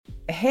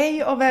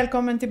Hej och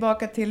välkommen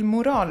tillbaka till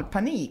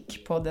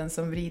Moralpanik, podden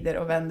som vrider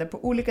och vänder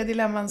på olika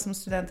dilemman som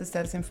studenter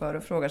ställs inför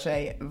och frågar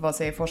sig: vad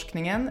säger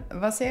forskningen,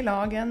 vad säger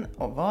lagen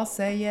och vad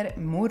säger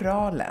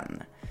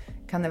moralen?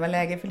 Kan det vara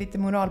läge för lite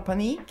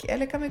moralpanik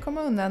eller kan vi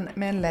komma undan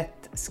med en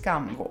lätt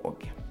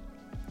skamvåg?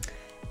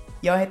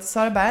 Jag heter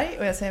Sara Berg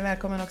och jag säger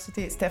välkommen också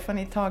till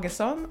Stephanie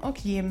Tagesson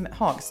och Jim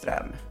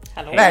Hagström.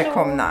 Hallå.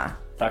 Välkomna!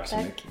 Tack så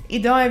mycket.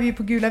 Idag är vi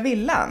på Gula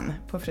Villan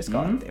på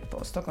Frescati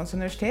på Stockholms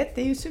universitet.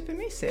 Det är ju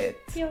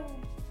supermysigt. Ja.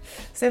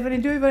 Stephanie,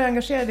 du har ju varit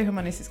engagerad i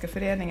Humanistiska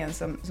föreningen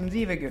som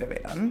driver Gula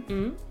Villan.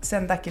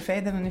 Sen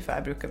Dackefejden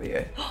ungefär brukar vi ju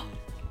säga.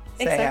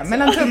 Exakt så.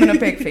 Mellan tummen och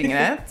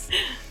pekfingret.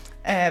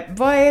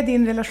 Vad är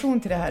din relation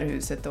till det här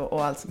huset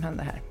och allt som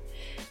händer här?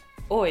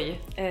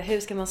 Oj, hur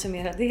ska man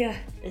summera det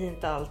i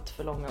inte allt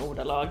för långa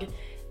ordalag?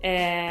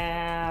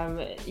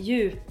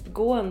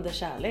 Djupgående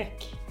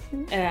kärlek.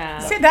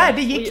 Se där,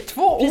 det gick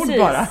två ord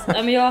bara.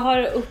 Ja, men jag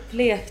har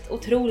upplevt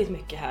otroligt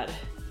mycket här.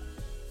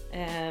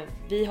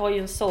 Vi har ju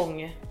en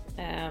sång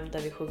där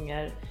vi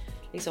sjunger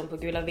liksom på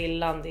Gula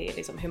Villan. Det är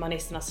liksom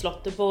humanisternas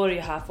slotterborg.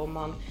 Här får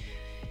man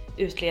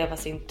utleva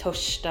sin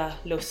törsta,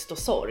 lust och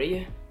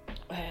sorg.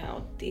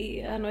 Och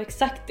det är nog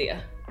exakt det.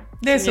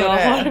 Det är så jag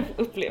det är. har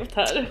upplevt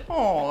här.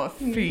 Åh,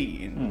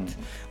 fint.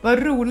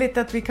 Vad roligt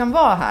att vi kan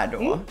vara här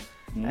då.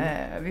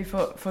 Vi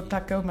får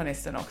tacka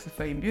humanisterna också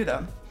för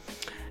inbjudan.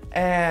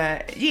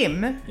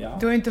 Jim, Ja.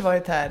 du har inte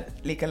varit här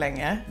lika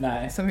länge.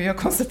 Nej. Som vi har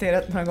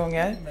konstaterat några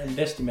gånger. Men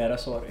desto mera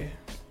sorg.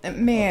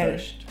 Mer Och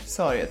törst.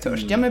 sorg och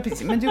törst. Ja, men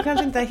precis. Men du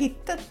kanske inte har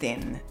hittat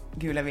din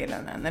Gula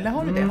Villan än. Eller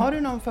har du det? Har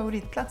du någon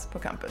favoritplats på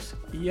campus?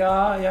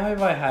 Ja, jag har ju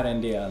varit här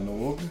en del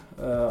nog.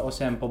 Och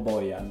sen på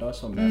Bojen då,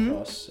 som är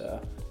för oss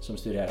som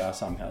studerar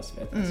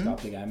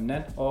samhällsvetenskapliga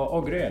ämnen.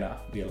 Och Gröna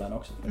Villan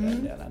också för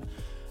den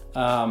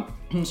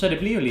delen. Så det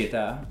blir ju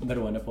lite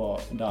beroende på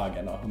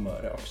dagen och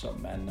humöret också.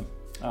 Men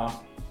ja,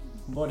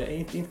 både,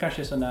 inte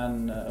kanske sån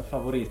en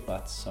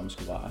favoritplats som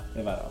skulle vara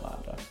över alla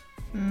andra.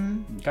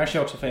 Kanske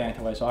också för att jag inte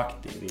har varit så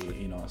aktiv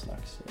i någon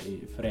slags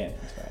i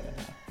föreningsvärlden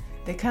här.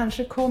 Det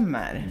kanske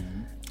kommer.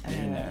 Det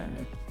är inne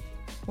nu.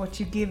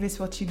 What you give is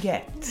what you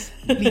get.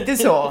 Lite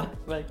så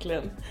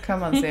Verkligen. kan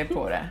man se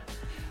på det.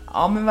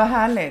 Ja, men vad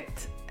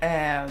härligt.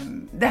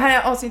 Det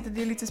här avsnittet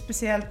är lite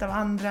speciellt av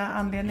andra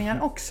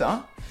anledningar också.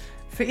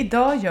 För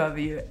idag gör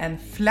vi ju en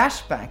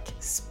Flashback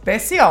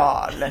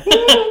special.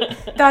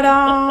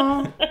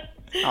 Tada!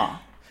 Ja.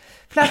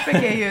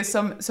 Flashback är ju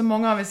som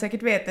många av er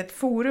säkert vet ett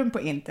forum på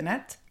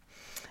internet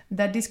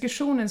där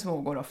diskussionens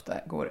vågor ofta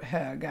går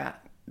höga.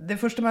 Det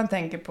första man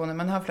tänker på när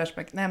man hör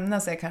Flashback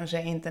nämnas är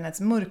kanske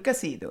internets mörka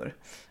sidor.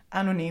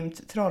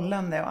 Anonymt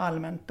trollande och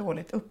allmänt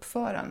dåligt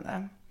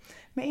uppförande.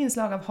 Med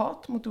inslag av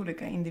hat mot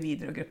olika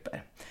individer och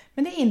grupper.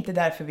 Men det är inte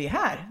därför vi är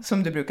här,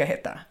 som det brukar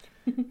heta.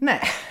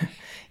 Nej.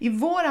 I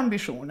vår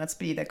ambition att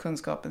sprida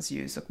kunskapens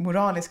ljus och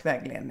moralisk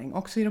vägledning,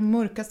 också i de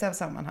mörkaste av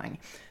sammanhang,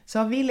 så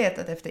har vi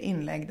letat efter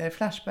inlägg där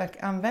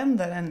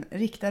Flashback-användaren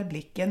riktar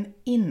blicken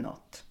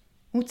inåt,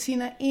 mot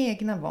sina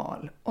egna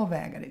val och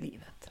vägar i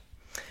livet.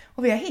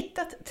 Och vi har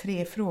hittat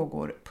 3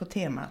 frågor på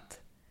temat: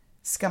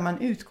 ska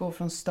man utgå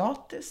från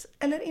status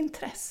eller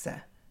intresse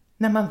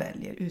när man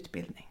väljer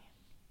utbildning?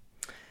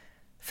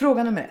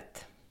 Fråga nummer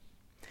 1.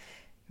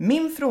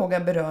 Min fråga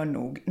berör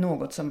nog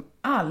något som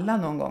alla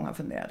någon gång har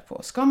funderat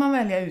på. Ska man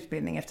välja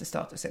utbildning efter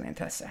status eller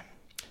intresse?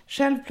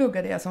 Själv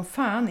pluggade jag som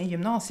fan i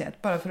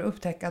gymnasiet bara för att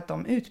upptäcka att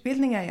de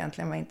utbildningar jag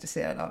egentligen var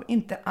intresserad av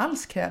inte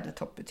alls krävde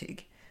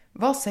toppbetyg.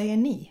 Vad säger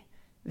ni?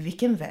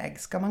 Vilken väg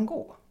ska man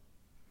gå?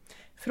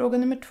 Fråga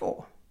nummer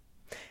 2.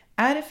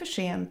 Är det för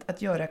sent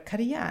att göra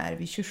karriär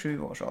vid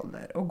 27 års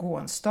ålder och gå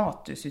en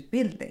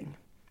statusutbildning?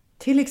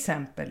 Till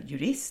exempel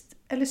jurist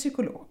eller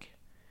psykolog.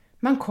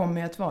 Man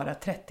kommer ju att vara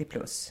 30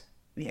 plus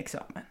vid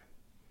examen.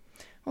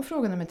 Och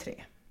fråga nummer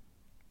 3.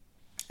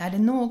 Är det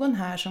någon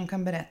här som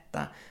kan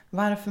berätta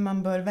varför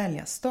man bör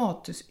välja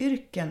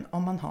statusyrken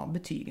om man har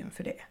betygen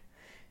för det?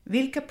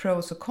 Vilka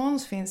pros och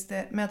cons finns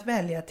det med att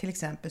välja till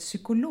exempel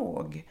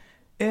psykolog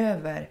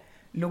över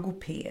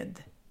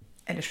logoped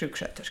eller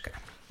sjuksköterska?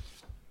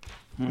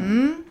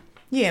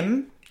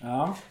 Jim,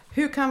 Ja.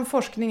 hur kan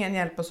forskningen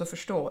hjälpa oss att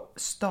förstå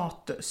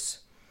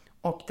status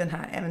och den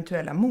här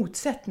eventuella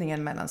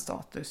motsättningen mellan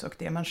status och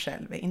det man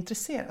själv är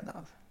intresserad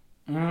av?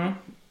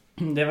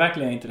 Det är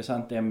verkligen ett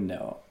intressant ämne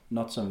och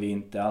något som vi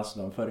inte alls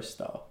är de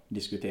första att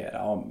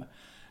diskutera om.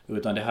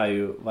 Utan det har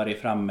ju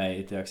varit framme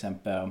i till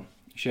exempel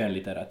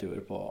skönlitteratur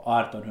på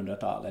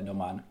 1800-talet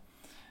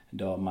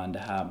då man det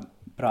här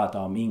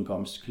pratade om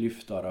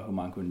inkomstklyftor och hur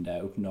man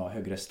kunde uppnå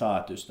högre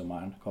status då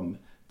man kom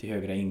till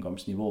högre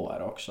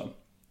inkomstnivåer också.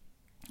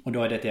 Och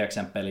då är det till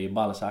exempel i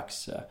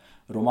Balzacs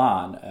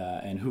roman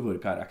en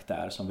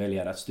huvudkaraktär som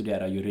väljer att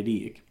studera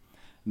juridik.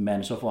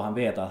 Men så får han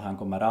veta att han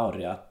kommer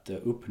aldrig att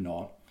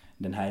uppnå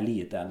den här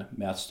eliten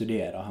med att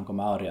studera och han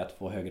kommer aldrig att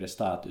få högre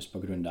status på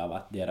grund av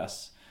att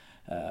deras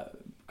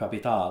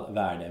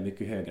kapitalvärde är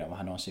mycket högre än vad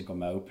han någonsin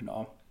kommer att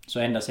uppnå. Så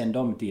ända sedan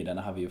de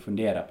tiderna har vi ju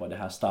funderat på det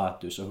här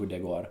status och hur det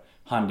går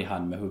hand i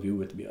hand med hur vi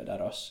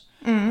utbildar oss.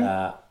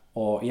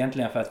 Och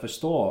egentligen för att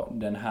förstå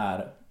den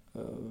här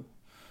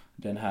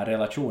den här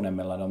relationen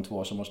mellan de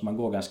två, så måste man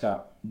gå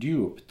ganska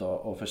djupt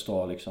och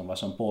förstå liksom vad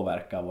som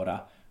påverkar våra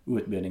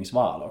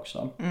utbildningsval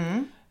också.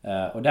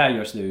 Och där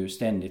görs det ju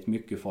ständigt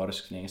mycket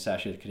forskning,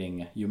 särskilt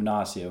kring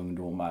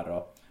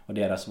gymnasieungdomar och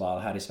deras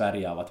val här i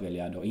Sverige av att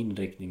välja då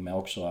inriktning, men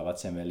också av att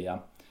sen välja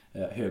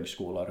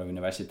högskolor och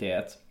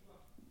universitet.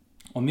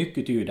 Och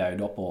mycket tyder ju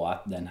då på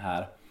att den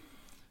här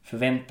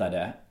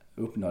förväntade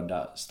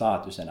uppnådda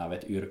statusen av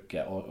ett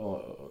yrke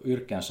och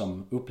yrken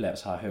som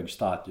upplevs ha hög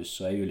status,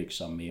 så är ju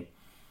liksom i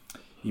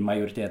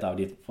majoritet av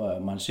dit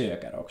man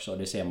söker också.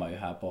 Det ser man ju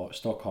här på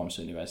Stockholms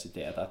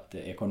universitet, att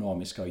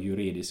ekonomiska och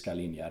juridiska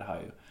linjer har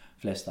ju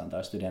flest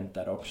antal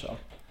studenter också.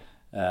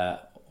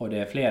 Och det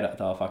är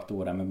flera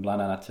faktorer, men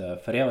bland annat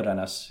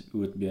föräldrarnas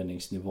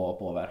utbildningsnivå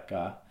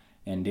påverkar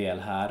en del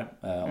här.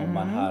 Om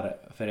man har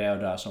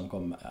föräldrar som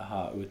kommer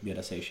ha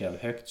utbildat sig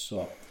själv högt,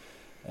 så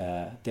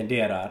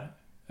tenderar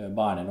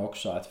barnen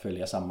också att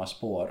följa samma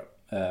spår.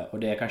 Och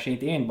det är kanske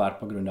inte enbart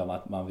på grund av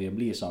att man vill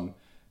bli som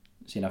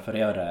sina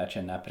föräldrar,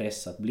 känner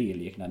press att bli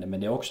liknande, men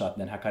det är också att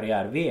den här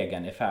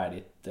karriärvägen är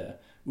färdigt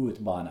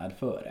utbanad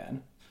för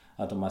en.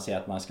 Att om man säger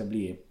att man ska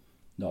bli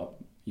då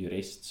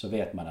jurist, så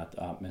vet man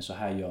att men så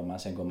här gör man,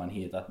 sen går man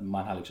hit, att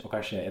man har liksom, och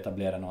kanske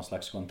etablerat någon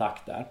slags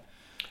kontakt där.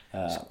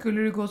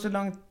 Skulle du gå så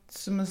långt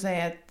som att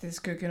säga att det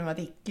skulle kunna vara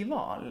ett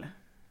icke-val?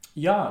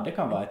 Ja, det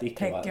kan vara ett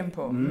icke-val. Tecken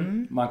på.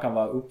 Man kan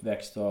vara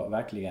uppväxt och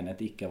verkligen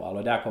ett icke-val,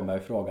 och där kommer ju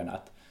frågan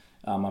att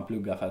man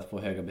pluggar för att få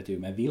höga betyg,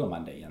 men vill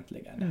man det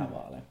egentligen, det här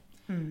valet?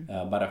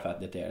 Bara för att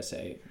det ter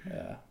sig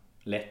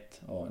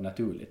lätt och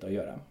naturligt att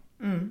göra.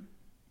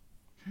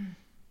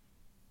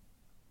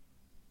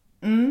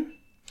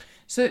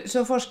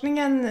 Så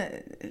forskningen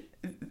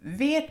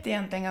vet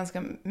egentligen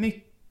ganska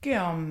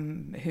mycket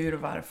om hur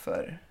och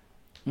varför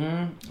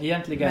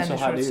egentligen människor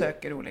så har det ju,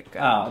 söker olika.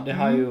 Ja, det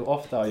har ju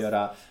ofta att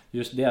göra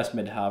just dels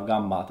med det här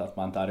gammalt, att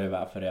man tar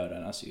över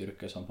föräldrarnas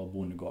yrke, som på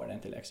bondgården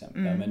till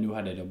exempel. Men nu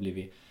har det då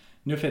blivit,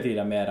 nu för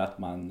tiden mer att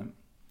man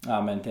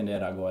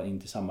tenderar att gå in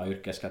till samma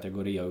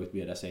yrkeskategori och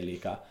utbilda sig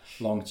lika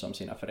långt som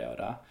sina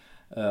föräldrar.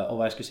 Och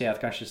vad jag skulle säga,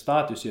 att kanske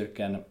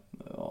statusyrken,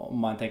 om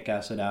man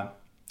tänker sådär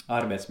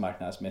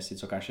arbetsmarknadsmässigt,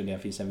 så kanske det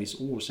finns en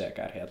viss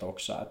osäkerhet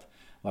också, att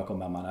var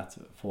kommer man att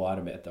få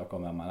arbete och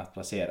kommer man att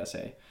placera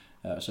sig.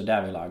 Så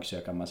därvidlag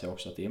söker man sig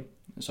också till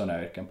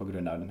sådana yrken på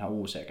grund av den här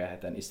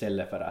osäkerheten,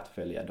 istället för att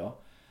följa då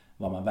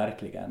vad man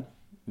verkligen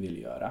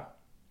vill göra.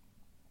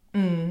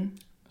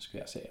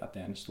 Skulle jag säga att det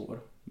är en stor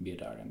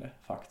bidragande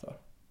faktor.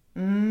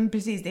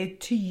 Precis, det är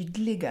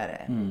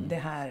tydligare det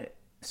här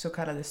så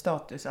kallade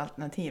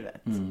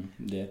statusalternativet.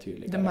 Det är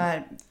tydligare. De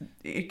här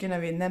yrkena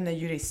vi nämner,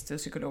 jurist och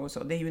psykolog och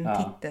så, det är ju en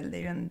titel, det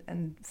är ju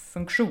en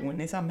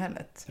funktion i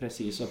samhället.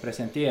 Precis, och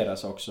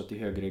presenteras också till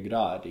högre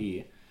grad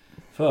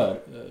för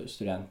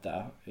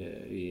studenter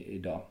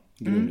i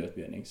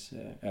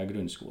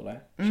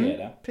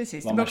grundskoleskede.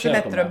 Precis, det blir också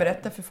lättare att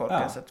berätta för folk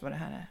alltså vad det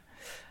här är.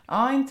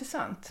 Ja,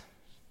 intressant.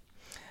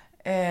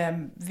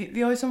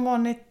 Vi har ju som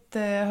vanligt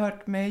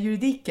hört med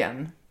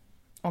juridiken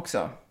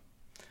också.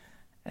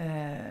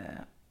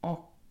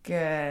 Och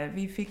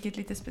vi fick ett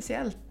lite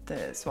speciellt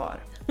svar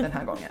den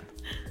här gången.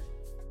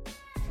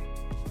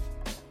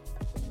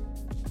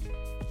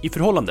 I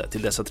förhållande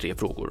till dessa 3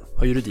 frågor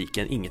har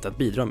juridiken inget att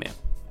bidra med.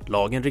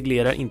 Lagen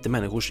reglerar inte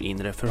människors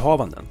inre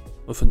förhavanden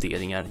och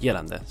funderingar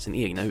gällande sin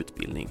egna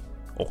utbildning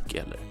och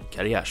eller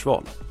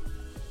karriärsval.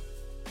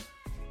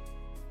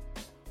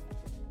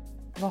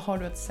 Vad har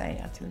du att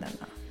säga till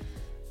denna?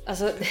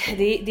 Alltså,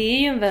 det är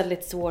ju en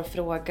väldigt svår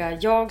fråga.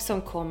 Jag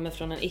som kommer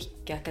från en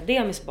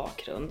icke-akademisk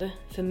bakgrund,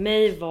 för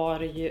mig var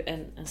det ju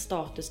en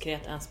statusgrej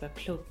att ens börja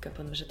plugga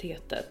på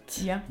universitetet.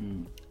 Ja.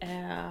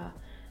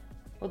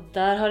 Och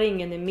där har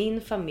ingen i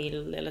min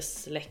familj eller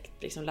släkt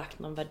liksom lagt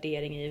någon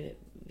värdering i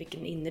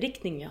vilken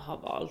inriktning jag har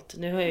valt.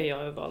 Nu har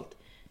jag valt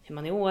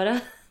humaniora,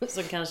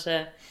 som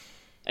kanske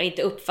jag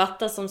inte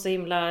uppfattas som så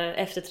himla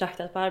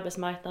eftertraktat på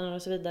arbetsmarknaden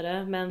och så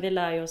vidare. Men vi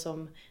lär ju oss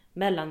om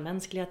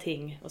mellanmänskliga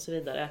ting och så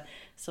vidare,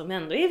 som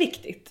ändå är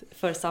viktigt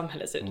för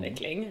samhällets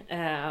utveckling.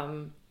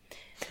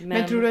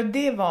 Men tror du att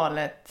det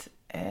valet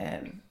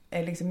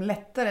är liksom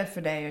lättare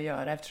för dig att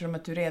göra, eftersom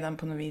att du redan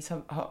på något vis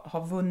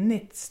har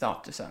vunnit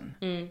statusen?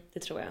 Det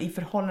tror jag. I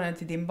förhållande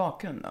till din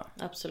bakgrund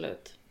då?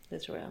 Absolut, det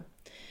tror jag.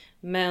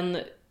 Men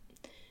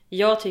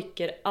jag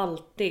tycker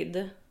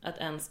alltid att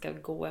en ska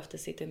gå efter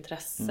sitt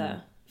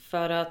intresse.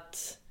 För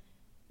att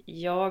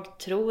jag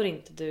tror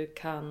inte du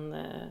kan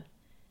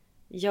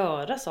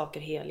göra saker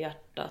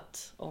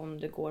helhjärtat om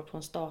du går på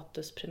en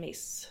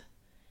statuspremiss.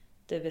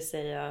 Det vill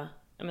säga,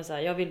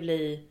 jag vill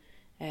bli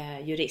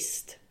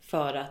jurist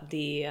för att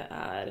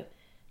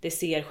det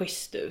ser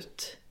schysst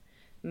ut.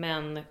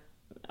 Men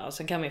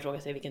sen kan man ju fråga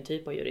sig vilken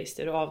typ av jurist.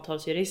 Är du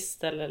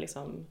avtalsjurist eller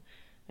liksom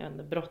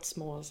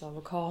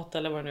brottsmålsadvokat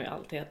eller vad det nu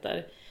allt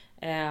heter.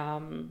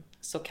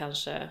 Så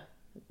kanske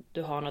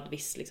du har något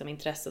visst liksom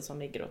intresse som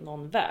ligger åt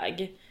någon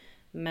väg.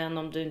 Men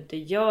om du inte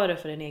gör det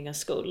för din egen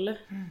skull,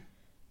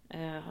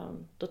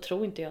 då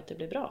tror inte jag att det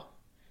blir bra.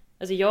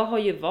 Alltså jag har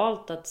ju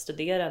valt att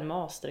studera en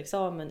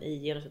masterexamen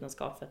i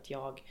genusvetenskap för att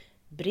jag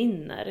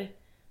brinner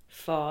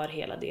för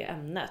hela det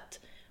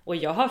ämnet. Och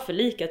jag har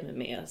förlikat mig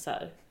med så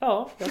här,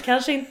 ja, jag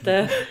kanske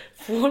inte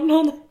får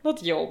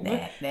något jobb.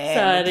 Nej.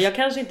 Så här, jag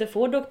kanske inte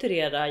får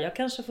doktorera, jag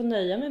kanske får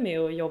nöja mig med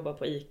att jobba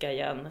på ICA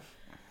igen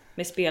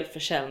med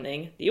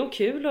spelförsäljning. Det är ju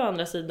kul å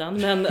andra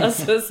sidan, men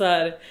alltså så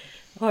här,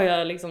 har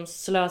jag liksom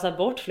slösat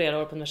bort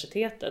flera år på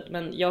universitetet.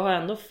 Men jag har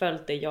ändå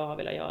följt det jag har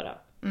velat göra.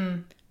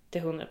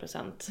 Till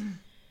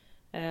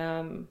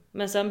 100%.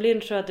 Men sen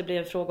tror jag att det blir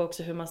en fråga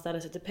också hur man ställer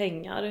sig till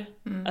pengar.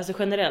 Alltså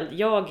generellt,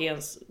 jag är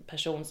en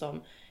person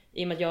som,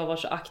 i och med att jag var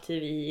så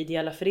aktiv i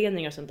ideella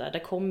föreningar och sånt där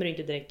kommer det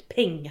inte direkt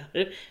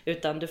pengar,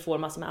 utan du får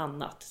massor med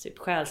annat. Typ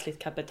själsligt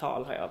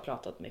kapital har jag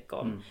pratat mycket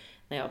om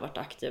när jag har varit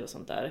aktiv och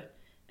sånt där.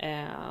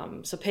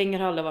 Så pengar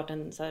har aldrig varit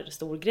en så här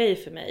stor grej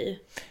för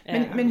mig.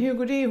 Men hur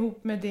går det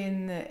ihop med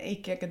din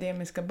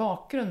icke-akademiska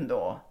bakgrund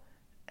då?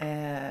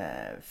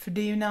 För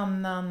det är ju en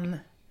annan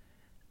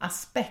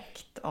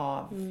aspekt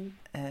av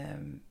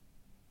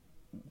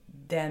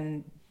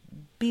den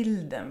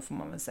bilden, får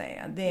man väl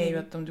säga. Det är ju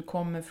att om du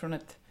kommer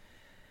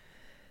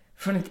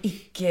från ett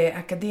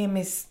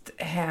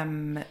icke-akademiskt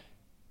hem,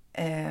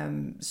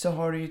 så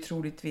har du ju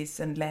troligtvis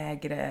en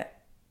lägre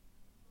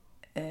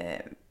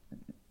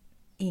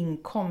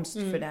inkomst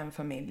för den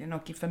familjen.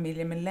 Och i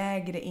familjer med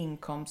lägre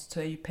inkomst så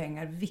är ju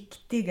pengar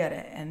viktigare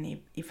än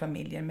i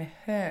familjer med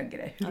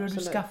högre. Hur Absolut. har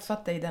du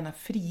skaffat dig denna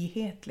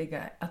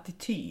frihetliga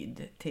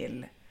attityd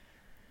till?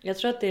 Jag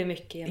tror att det är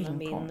mycket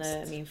genom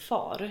Inkomst. min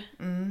far.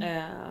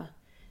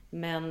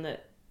 Men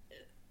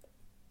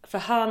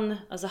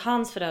för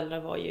hans föräldrar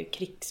var ju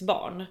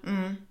krigsbarn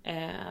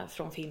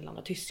från Finland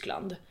och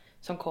Tyskland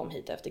som kom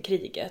hit efter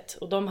kriget.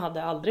 Och de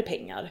hade aldrig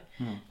pengar.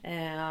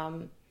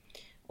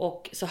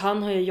 Och så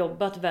han har ju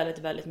jobbat väldigt,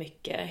 väldigt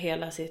mycket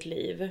hela sitt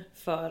liv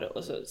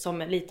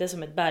lite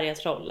som ett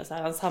bergatroll. Så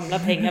här, han samlar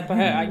pengar på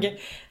hög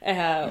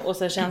och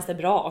sen känns det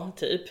bra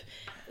typ.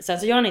 Sen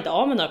så gör han inte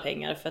av med några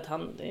pengar för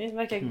att det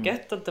verkar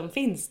gött att de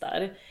finns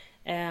där.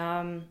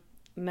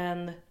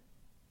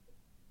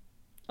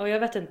 Och jag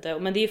vet inte,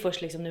 men det är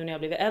först liksom nu när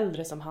jag blivit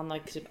äldre som han har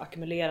typ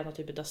ackumulerat något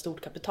typ av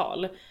stort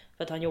kapital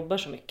för att han jobbar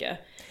så mycket.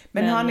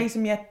 Men har han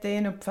liksom gett dig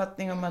en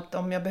uppfattning om att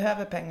om jag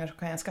behöver pengar så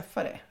kan jag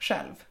skaffa det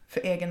själv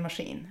för egen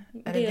maskin?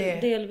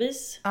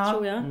 Delvis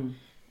tror jag.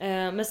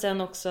 Men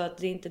sen också att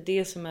det är inte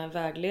det som är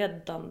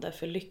vägledande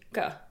för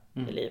lycka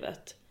i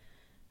livet.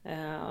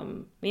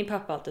 Min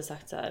pappa har alltid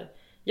sagt så här: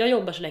 jag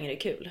jobbar så länge det är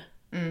kul.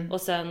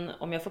 Och sen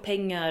om jag får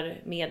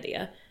pengar med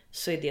det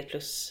så är det ett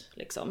plus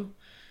liksom.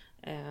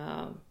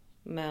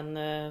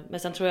 Men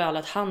sen tror jag alla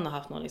att han har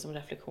haft någon liksom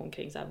reflektion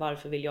kring så här,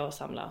 varför vill jag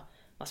samla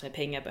massor med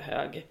pengar på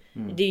hög.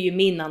 Det är ju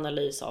min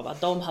analys av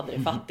att de hade det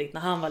fattigt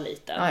när han var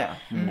liten.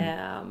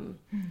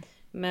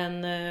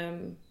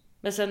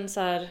 Men sen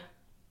så här,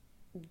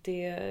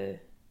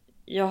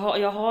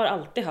 jag har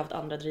alltid haft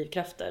andra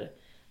drivkrafter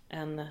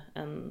än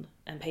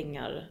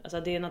pengar.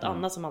 Alltså det är något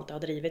annat som alltid har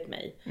drivit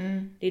mig.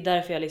 Det är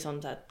därför jag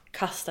liksom så här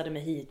kastade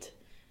mig hit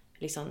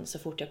liksom så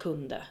fort jag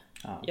kunde.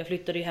 Jag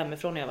flyttade ju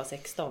hemifrån när jag var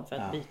 16 för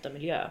att byta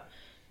miljö.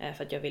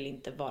 För att jag ville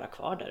inte vara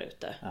kvar där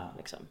ute.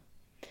 Liksom.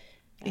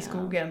 I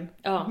skogen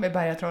med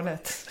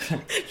bergatrollet.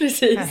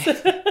 Precis.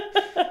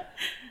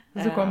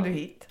 Och så kom du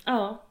hit.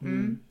 Ja.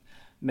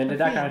 Men det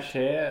där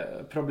kanske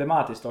är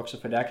problematiskt också,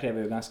 för det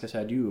kräver ju ganska så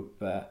här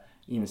djup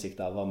insikt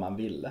av vad man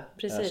vill.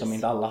 Som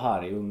inte alla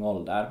har i ung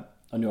ålder.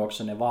 Och nu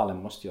också när valen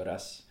måste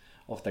göras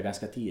ofta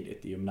ganska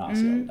tidigt i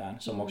gymnasieåldern,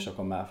 som också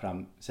kommer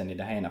fram sen i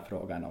den här ena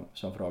frågan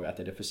som frågar att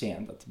är det för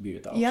sent att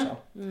byta också.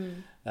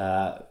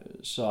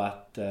 Så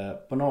att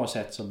på något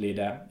sätt så blir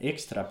det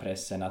extra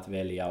pressen att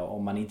välja, och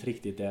om man inte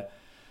riktigt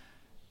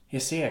är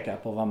säker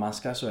på vad man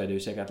ska, så är det ju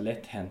säkert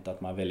lätt hänt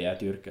att man väljer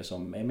ett yrke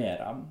som är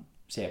mera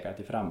säkert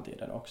i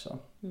framtiden också.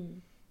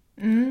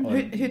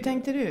 Hur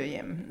tänkte du,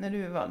 Jim, när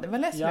du valde?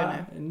 Vad läser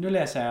du nu? Nu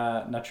läser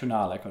jag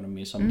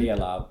nationalekonomi som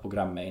del av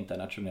programmet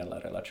internationella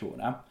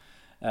relationer.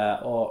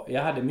 Och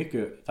jag hade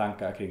mycket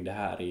tankar kring det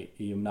här i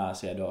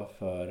gymnasiet då,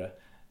 för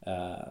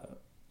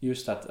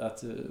just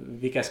att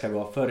vilka ska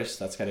gå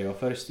först, att ska det gå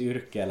först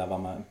yrke eller vad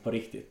man på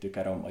riktigt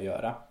tycker om att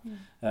göra.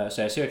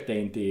 Så jag sökte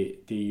in till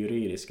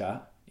juridiska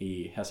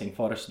i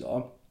Helsingfors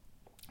då,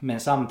 men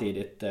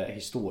samtidigt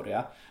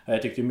historia. Och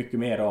jag tyckte mycket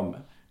mer om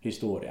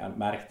historien,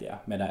 märkte jag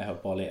medan jag höll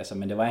på att läsa,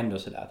 men det var ändå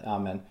sådär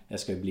att men jag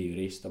ska bli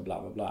jurist och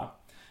bla bla bla.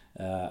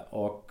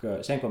 Och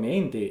sen kom jag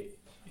in till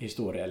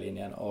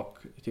historielinjen och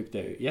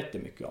tyckte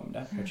jättemycket om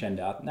det och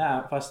kände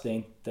att fast det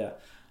inte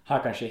har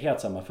kanske helt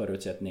samma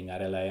förutsättningar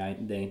eller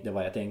det är inte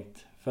vad jag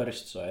tänkt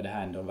först, så är det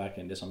här ändå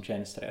verkligen det som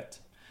känns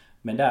rätt.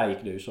 Men där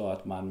gick det ju så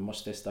att man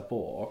måste testa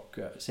på och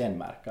sen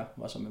märka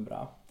vad som är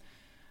bra.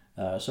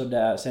 Så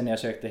sen när jag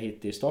sökte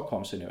hit till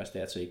Stockholms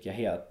universitet så gick jag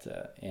helt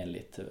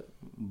enligt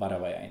bara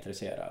vad jag är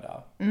intresserad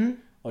av.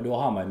 Och då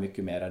har man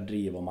mycket mer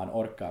driv och man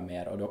orkar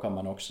mer, och då kan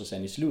man också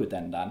sen i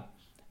slutändan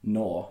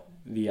nå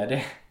via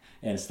det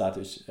en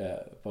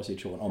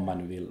statusposition, om man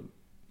nu vill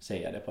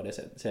se det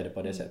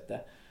på det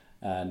sättet,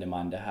 när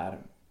man det här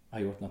har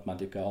gjort något man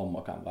tycker om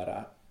och kan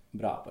vara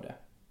bra på det.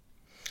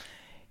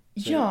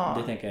 Så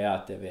det tänker jag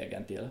att det är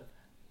vägen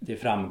till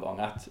framgång,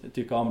 att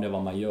tycka om det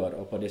vad man gör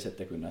och på det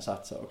sättet kunna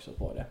satsa också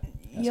på det.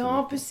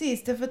 Ja,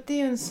 precis. Därför att det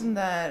är ju en sån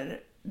där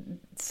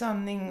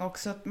sanning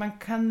också att man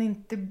kan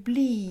inte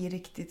bli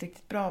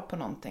riktigt bra på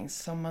någonting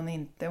som man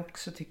inte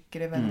också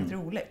tycker är väldigt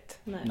roligt.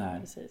 Nej,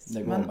 precis.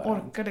 Det går Man bara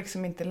orkar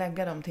liksom inte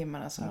lägga de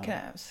timmarna som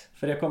krävs.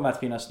 För det kommer att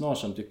finnas någon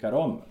som tycker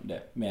om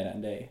det mer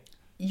än dig.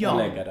 Ja. Och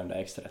lägga de där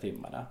extra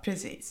timmarna.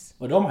 Precis.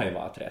 Och de har ju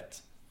varit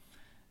rätt.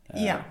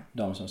 Ja.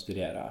 De som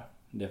studerar.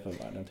 Det för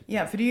vad de tycker.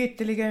 Ja, för det är ju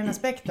ytterligare en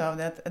aspekt av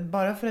det. Att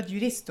bara för att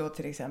jurist då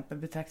till exempel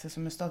betraktas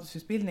som en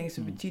statusutbildning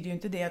så betyder ju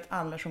inte det att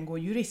alla som går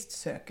jurist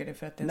söker det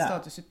för att det är en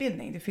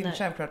statusutbildning. Det finns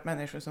självklart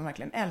människor som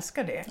verkligen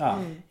älskar det. Ja.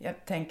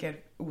 Jag tänker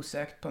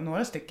osökt på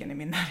några stycken i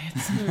min närhet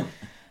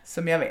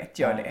som jag vet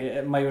gör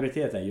det.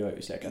 Majoriteten gör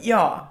ju säkert.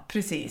 Ja,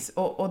 precis.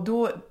 Och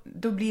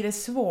då blir det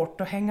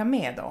svårt att hänga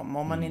med dem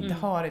om man inte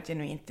har ett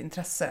genuint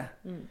intresse.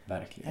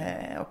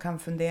 Verkligen. Och kan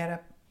fundera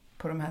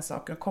på de här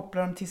sakerna och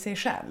koppla dem till sig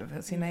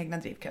själv, sina egna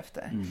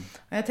drivkrafter.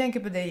 Och jag tänker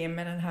på dig Jim,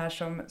 med den här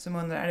som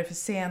undrar, är det för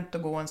sent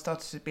att gå en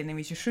statusutbildning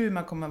vid 27,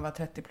 man kommer att vara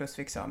 30 plus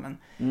för examen.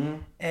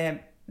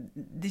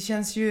 Det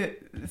känns ju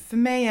för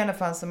mig i alla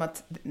fall som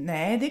att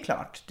nej, det är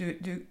klart,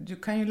 du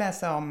kan ju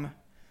läsa om,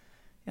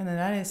 ja, den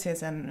där är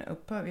CSN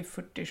uppe vid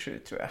 47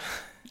 tror jag.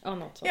 Ja,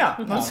 något sånt.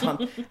 Ja, något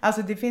sånt.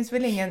 Alltså det finns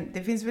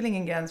väl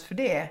ingen gräns för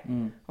det.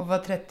 Och vara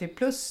 30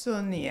 plus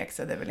och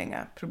nyexad är väl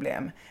inga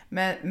problem.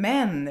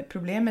 Men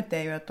problemet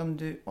är ju att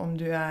om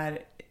du är,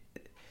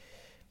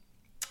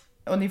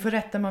 och ni får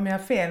rätta mig om jag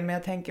har fel, men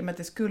jag tänker mig att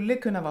det skulle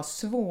kunna vara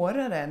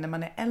svårare när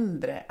man är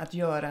äldre att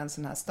göra en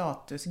sån här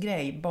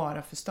statusgrej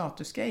bara för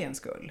statusgrejens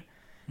skull.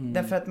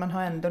 Därför att man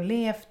har ändå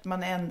levt,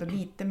 man är ändå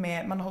lite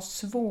mer, man har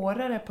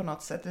svårare på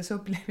något sätt, det så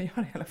upplever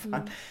jag i alla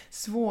fall,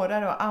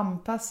 svårare att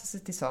anpassa sig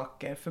till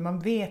saker för man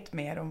vet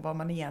mer om vad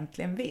man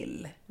egentligen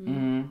vill.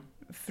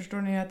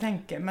 Förstår ni hur jag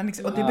tänker?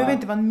 Och det behöver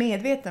inte vara en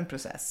medveten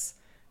process,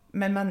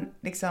 men man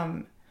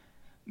liksom...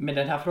 Men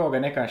den här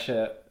frågan är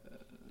kanske,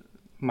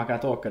 man kan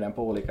tolka den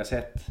på olika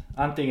sätt.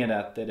 Antingen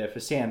att det är för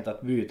sent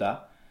att byta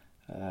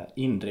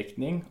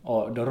inriktning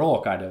och då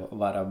råkar det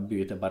vara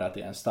byte bara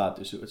till en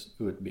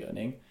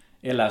statusutbildning.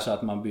 Eller så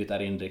att man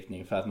byter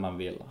inriktning för att man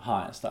vill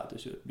ha en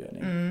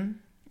statusutbildning.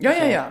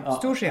 Ja.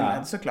 Stor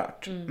skillnad,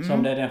 såklart. Så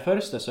om det är den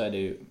första så är det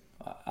ju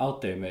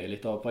alltid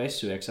möjligt. Och på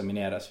SU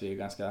examineras vi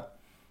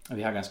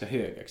har ganska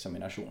hög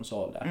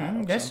examinationsålder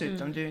här också.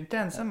 Dessutom, du är inte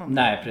ensam om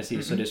det. Nej,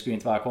 precis. Så det skulle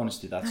inte vara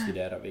konstigt att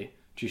studera vid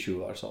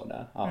 27 års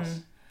ålder alls.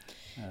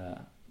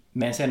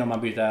 Men sen om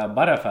man byter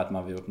bara för att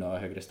man vill uppnå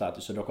högre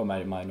status så då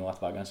kommer man nog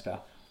att vara ganska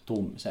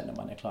tom sen när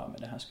man är klar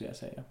med det här, skulle jag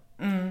säga.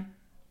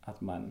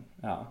 Att man,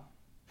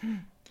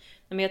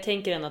 Men jag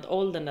tänker ändå att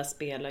åldern där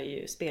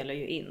spelar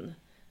ju in.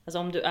 Alltså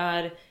om du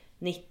är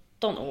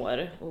 19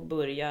 år och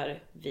börjar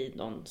vid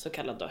någon så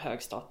kallad då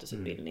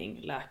högstatusutbildning,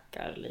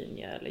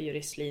 läkarlinje eller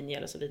juristlinje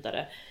eller så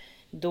vidare.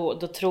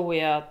 Då tror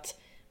jag att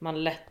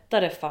man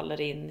lättare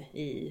faller in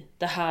i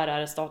det här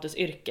är ett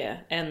statusyrke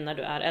än när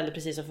du är äldre.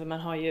 Precis som för man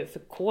har ju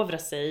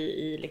förkovrat sig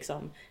i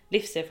liksom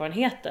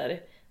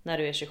livserfarenheter när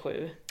du är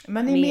 27.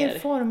 Man är mer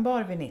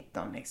formbar vid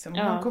 19 liksom.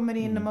 Man kommer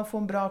in och man får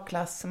en bra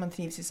klass och man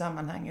trivs i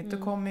sammanhanget. Då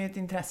kommer ju ett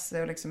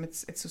intresse och liksom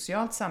ett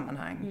socialt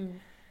sammanhang.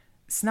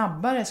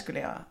 Snabbare skulle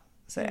jag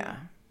säga.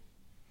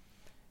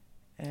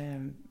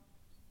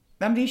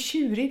 Man blir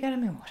tjurigare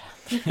med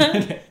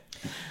åren.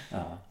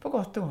 På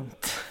gott och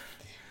ont.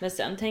 Men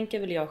sen tänker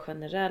väl jag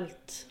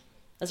generellt...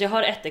 Alltså jag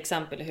har ett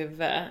exempel i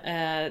huvudet.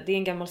 Det är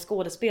en gammal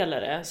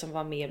skådespelare som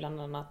var med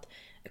bland annat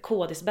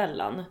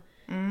Kodisbellan.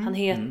 Han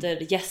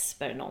heter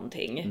Jesper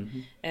någonting.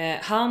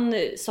 Han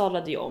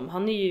salade ju om.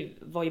 Han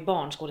var ju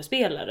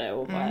barnskådespelare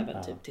och var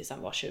även typ tills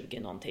han var 20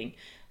 någonting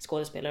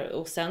skådespelare.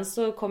 Och sen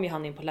så kom ju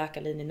han in på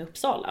läkarlinjen i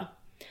Uppsala.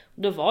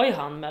 Och då var ju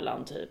han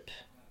mellan typ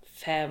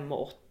 5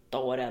 och 8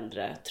 år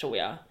äldre tror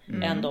jag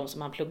än de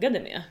som han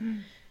pluggade med.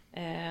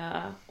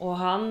 Och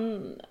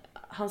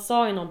han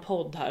sa i någon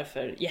podd här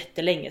för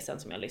jättelänge sedan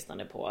som jag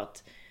lyssnade på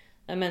att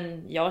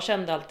men jag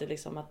kände alltid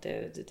liksom att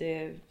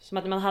det som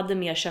att man hade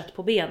mer kött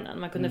på benen.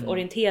 Man kunde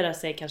orientera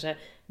sig kanske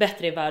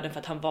bättre i världen för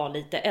att han var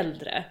lite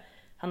äldre.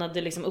 Han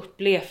hade liksom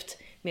upplevt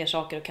mer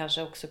saker och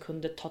kanske också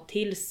kunde ta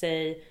till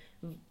sig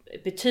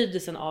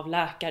betydelsen av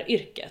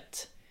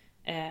läkaryrket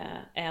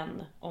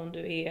än om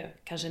du är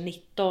kanske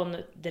 19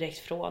 direkt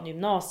från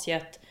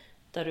gymnasiet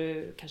där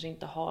du kanske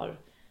inte har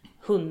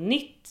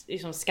hunnit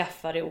liksom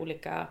skaffa dig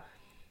olika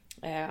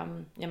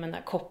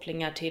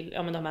kopplingar till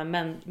de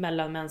här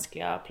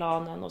mellanmänskliga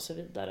planen och så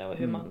vidare och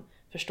hur man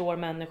förstår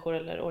människor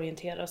eller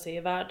orienterar sig i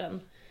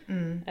världen.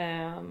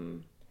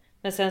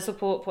 Men sen så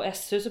på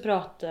SU så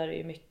pratar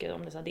ju mycket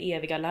om det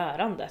eviga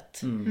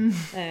lärandet.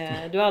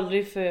 Du är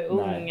aldrig för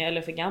ung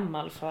eller för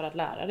gammal för att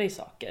lära dig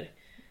saker.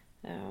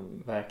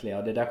 Verkligen,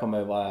 och det där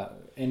kommer att vara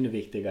ännu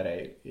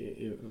viktigare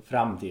i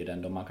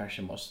framtiden då man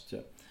kanske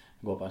måste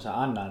gå på en sån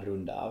annan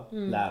runda av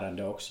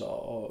lärande också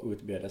och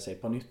utbilda sig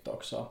på nytt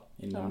också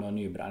inom någon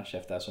ny bransch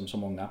eftersom så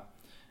många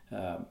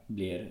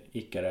blir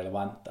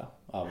icke-relevanta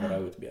av våra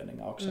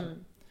utbildningar också.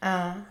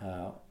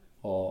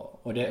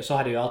 Och det, så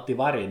har det ju alltid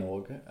varit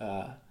nog,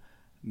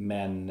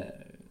 men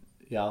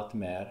i allt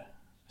mer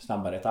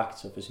snabbare takt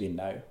så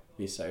försvinner ju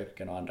vissa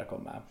yrken och andra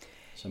kommer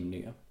som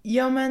nya.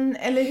 Ja, men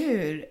eller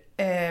hur?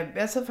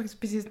 Jag så faktiskt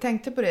precis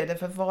tänkte på det,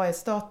 därför vad är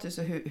status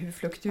och hur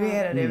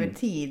fluktuerar det över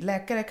tid?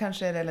 Läkare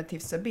kanske är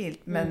relativt stabilt,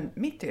 men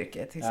mitt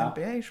yrke till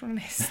exempel, jag är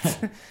journalist.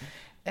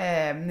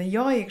 När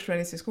jag gick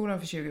journalisthögskolan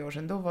för 20 år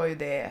sedan, då var ju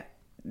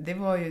det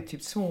var ju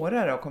typ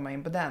svårare att komma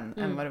in på den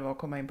än vad det var att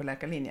komma in på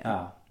läkarlinjen.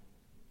 Ja.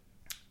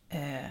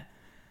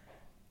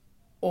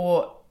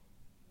 Och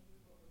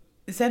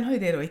sen har ju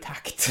det då i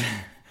takt.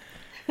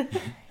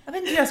 Jag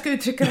vet inte hur jag ska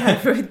uttrycka det här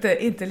för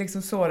att inte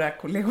liksom såra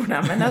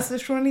kollegorna. Men alltså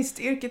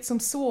journalistyrket som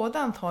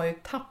sådant har ju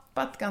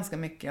tappat ganska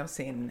mycket av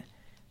sin,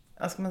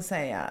 vad ska man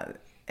säga,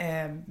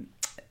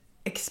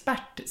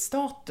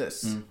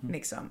 expertstatus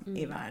liksom,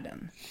 i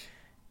världen.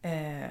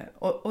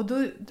 Och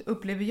då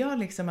upplever jag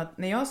liksom att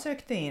när jag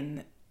sökte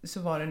in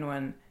så var det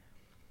nog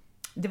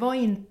det var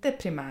inte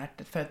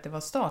primärt för att det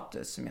var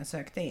status som jag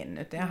sökte in,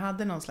 utan jag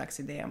hade någon slags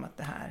idé om att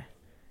det här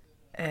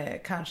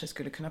kanske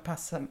skulle kunna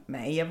passa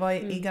mig. Jag var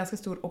i ganska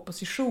stor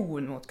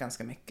opposition mot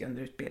ganska mycket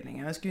under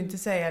utbildningen. Jag skulle inte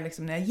säga,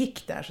 liksom, när jag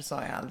gick där så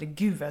sa jag aldrig,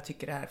 gud vad jag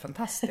tycker det här är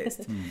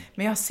fantastiskt.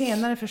 Men jag har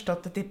senare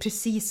förstått att det är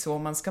precis så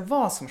man ska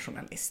vara som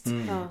journalist.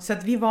 Så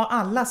att vi var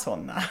alla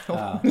sådana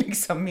och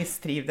liksom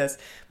misstrivdes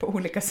på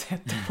olika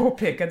sätt och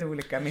påpekade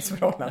olika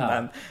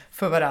missförhållanden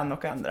för varann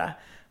och andra.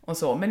 Och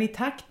så. Men i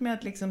takt med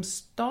att liksom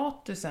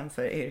statusen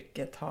för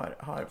yrket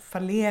har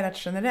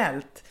fallerat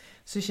generellt,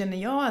 så känner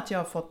jag att jag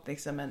har fått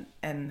liksom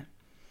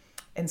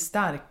en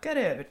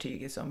starkare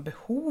övertygelse om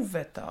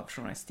behovet av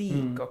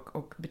journalistik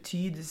och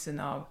betydelsen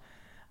av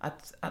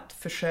att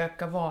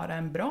försöka vara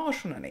en bra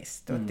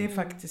journalist. Och att det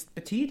faktiskt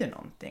betyder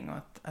någonting. Och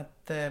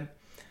att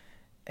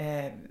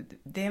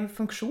det är en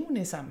funktion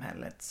i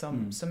samhället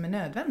som är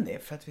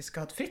nödvändig för att vi ska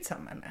ha ett fritt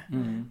samhälle.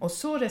 Och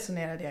så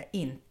resonerade jag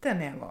inte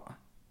när jag var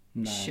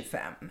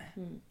 25.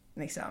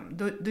 Liksom.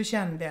 Då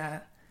kände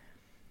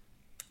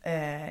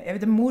jag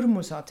vet att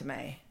mormor sa till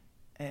mig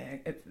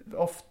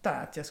ofta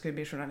att jag skulle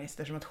bli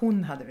journalist, som att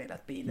hon hade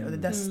velat bli det. Och det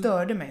där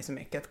störde mig så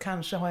mycket, att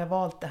kanske har jag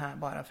valt det här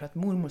bara för att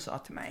mormor sa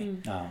till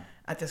mig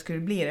att jag skulle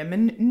bli det.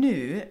 Men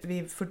nu,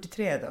 vid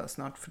 43 då,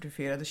 snart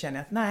 44, då känner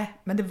jag att nej,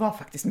 men det var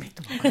faktiskt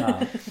mitt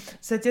val.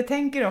 Så att jag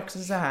tänker också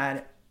så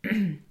här,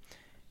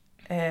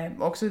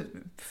 också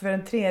för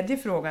den tredje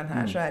frågan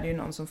här, så är det ju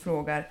någon som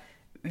frågar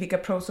vilka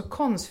pros och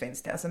cons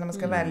finns det? Alltså när man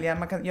ska välja,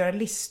 man kan göra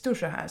listor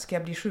så här. Ska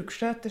jag bli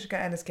sjuksköterska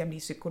eller ska jag bli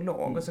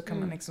psykolog? Och så kan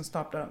man liksom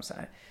stapla dem så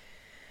här.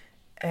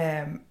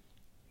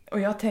 Och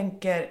jag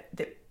tänker,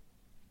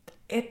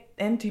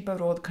 en typ av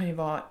råd kan ju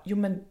vara, jo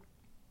men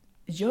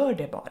gör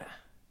det bara.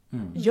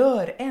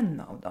 Gör en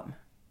av dem.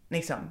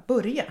 Liksom,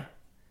 börja.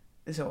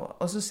 Så,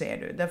 och så ser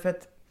du. Därför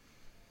att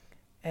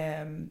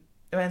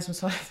det var en som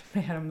sa till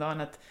mig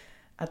häromdagen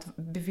att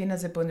befinna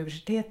sig på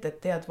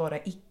universitetet, det är att vara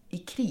i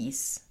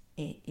kris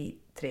i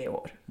 3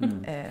 år.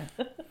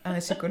 Han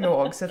är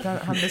psykolog, så att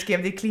han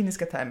beskrev det i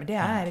kliniska termer. Det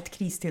är ett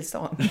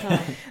kristillstånd.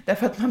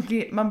 Därför att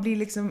man blir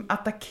liksom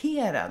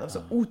attackerad av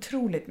så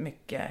otroligt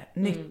mycket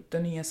nytt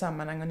och nya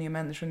sammanhang och nya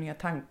människor, nya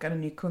tankar och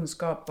ny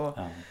kunskap.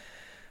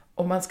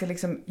 Och man ska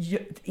liksom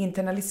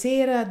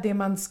internalisera det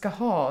man ska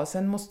ha. Och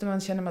sen måste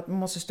man känna att man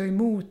måste stå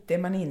emot det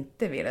man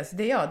inte vill. Alltså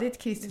det är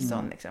ett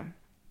kristillstånd liksom.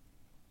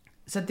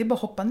 Så det är bara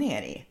att hoppa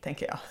ner i,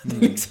 tänker jag.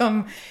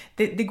 Liksom,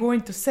 det går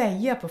inte att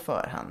säga på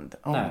förhand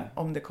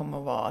om det kommer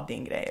att vara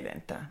din grej eller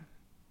inte.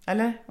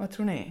 Eller? Vad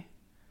tror ni?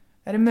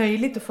 Är det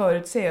möjligt att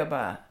förutse och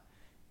bara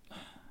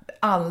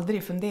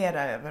aldrig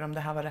fundera över om det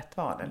här var rätt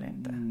val eller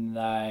inte?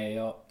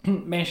 Nej,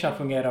 människan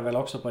fungerar väl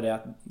också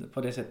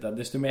på det sättet att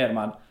desto mer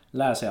man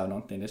lär sig av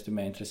någonting, desto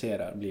mer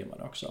intresserad blir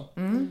man också.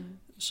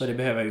 Så det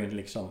behöver ju inte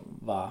liksom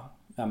vara,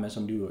 men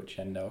som du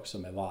kände också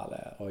med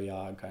valet och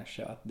jag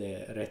kanske, att det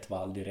är rätt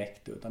val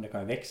direkt, utan det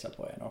kan ju växa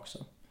på en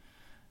också.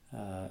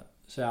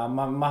 Så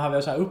man har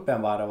väl så här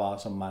uppenbara val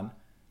som man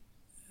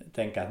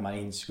tänker att man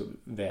inte skulle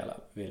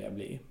vilja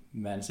bli.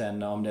 Men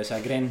sen om det är så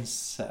här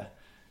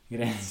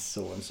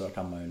gränszon, så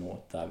kan man ju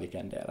nota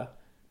vilken del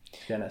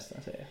ska jag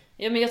nästan säga.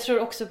 Ja, men jag tror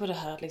också på det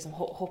här att liksom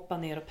hoppa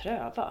ner och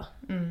pröva.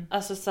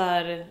 Alltså så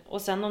här,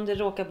 och sen om det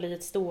råkar bli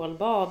ett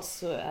stålbad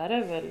så är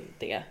det väl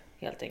det.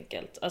 Helt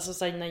enkelt. Alltså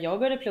så när jag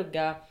började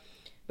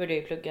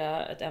jag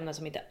plugga ett ämne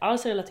som inte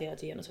alls är relaterat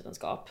till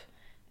genusvetenskap.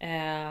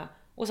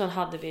 Och sen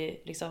hade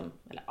vi liksom,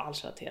 eller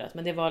alls relaterat,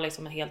 men det var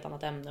liksom ett helt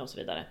annat ämne och så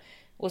vidare.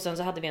 Och sen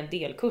så hade vi en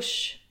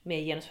delkurs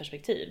med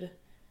genusperspektiv.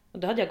 Och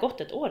då hade jag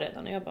gått ett år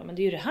redan och jag bara, men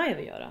det är ju det här jag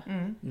vill göra.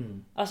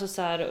 Alltså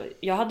så här,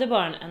 jag hade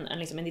bara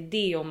en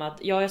idé om att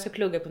jag ska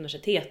plugga på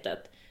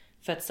universitetet.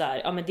 För att så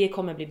här, men det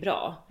kommer bli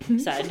bra.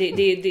 Så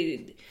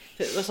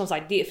här, som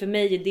sagt, för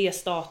mig är det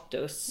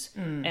status.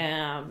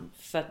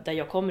 För att där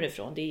jag kommer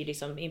ifrån, det är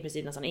liksom i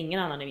princip nästan ingen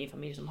annan i min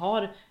familj som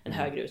har en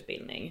högre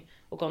utbildning.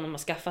 Och om de har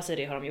skaffat sig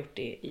det har de gjort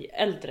det i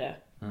äldre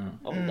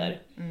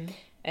ålder.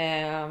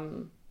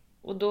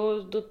 Och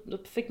då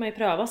fick man ju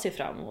pröva sig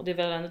fram. Och det är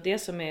väl ändå det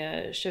som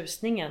är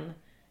tjusningen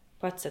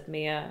på ett sätt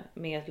med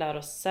ett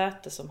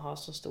lärosäte som har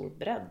så stor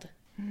bredd,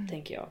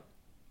 tänker jag.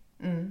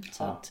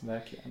 Så att,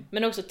 verkligen.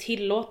 Men också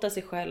tillåta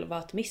sig själv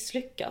att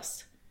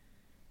misslyckas.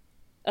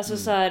 Alltså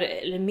så här,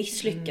 eller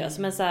misslyckas.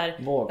 Men så här,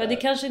 ja, det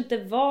kanske inte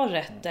var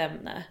rätt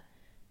ämne.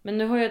 Men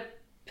nu har jag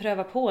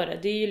prövat på det.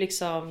 Det är ju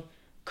liksom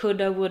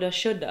coulda, woulda,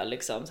 shoulda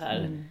liksom så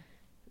här.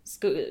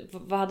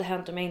 Vad hade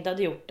hänt om jag inte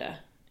hade gjort det?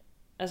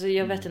 Alltså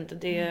jag vet inte,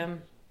 det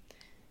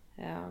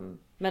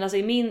men alltså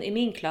i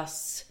min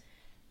klass,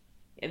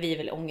 vi är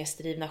väl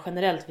ångestdrivna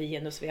generellt, vi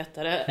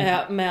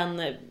genusvetare,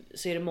 men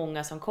så är det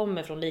många som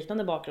kommer från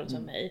liknande bakgrund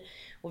som mig,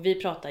 och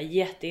vi pratar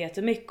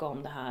jättemycket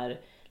om det här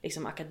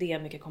liksom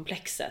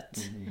akademikerkomplexet.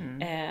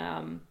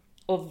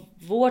 Och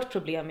vårt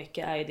problem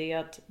mycket är ju det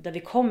att där vi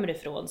kommer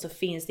ifrån så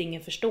finns det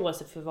ingen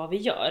förståelse för vad vi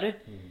gör.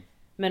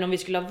 Men om vi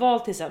skulle ha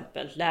valt till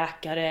exempel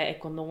läkare,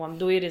 ekonom,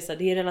 då är det så här,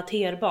 det är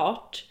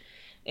relaterbart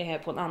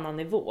på en annan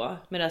nivå.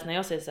 Medan när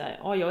jag säger så här,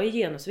 ja, jag är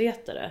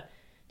genusvetare,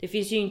 det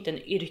finns ju inte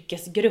en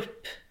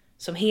yrkesgrupp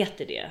som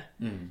heter det.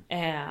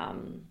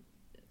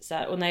 Så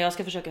här, och när jag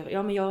ska försöka,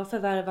 ja men jag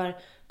förvärvar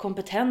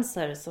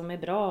kompetenser som är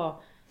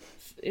bra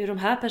ur de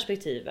här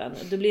perspektiven,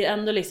 det blir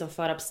ändå liksom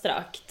för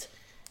abstrakt.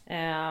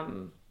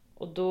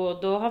 Och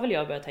då har väl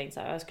jag börjat tänka så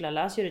här, jag skulle ha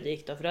läst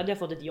juridik då, för då hade jag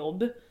fått ett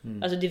jobb.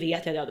 Alltså det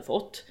vet jag att jag hade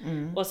fått.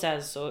 Och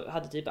sen så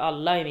hade typ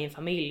alla i min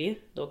familj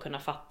då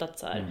kunnat fatta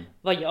så här,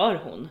 vad gör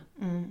hon?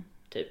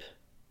 Typ.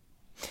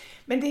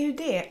 Men det är ju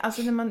det,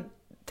 alltså när man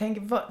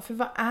tänker, för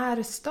vad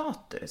är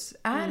status?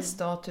 Är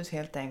status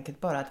helt enkelt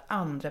bara att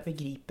andra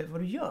begriper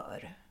vad du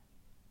gör?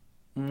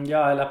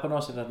 Ja, eller på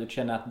något sätt att du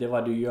känner att det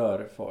vad du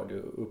gör får du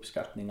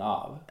uppskattning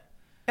av.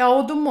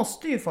 Ja, och då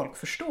måste ju folk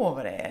förstå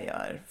vad det är jag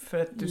gör. För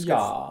att du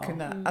ska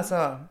kunna,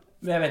 alltså...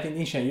 Men jag vet inte,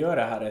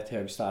 ingenjörer har ett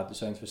hög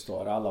status och inte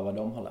förstår alla vad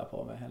de håller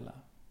på med heller.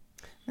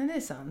 Nej, det är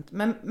sant.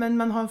 Men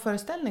man har en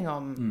föreställning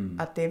om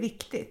att det är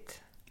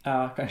viktigt.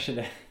 Ja, kanske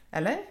det.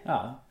 Eller?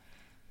 Ja.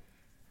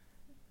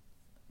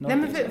 Nej,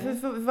 men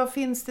för vad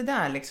finns det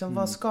där liksom?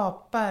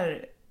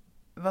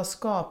 Vad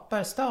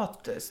skapar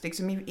status?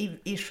 Liksom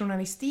i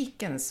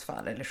journalistikens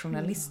fall, eller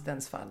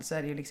journalistens fall, så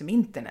är det ju liksom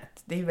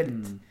internet. Det är ju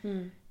väldigt...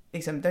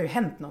 Liksom, det har ju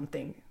hänt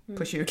någonting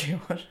på 20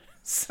 år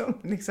som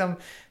liksom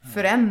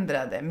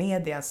förändrade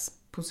medias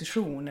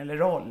position eller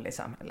roll i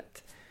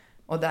samhället.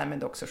 Och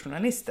därmed också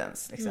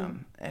journalistens.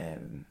 Liksom.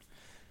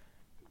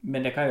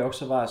 Men det kan ju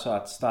också vara så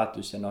att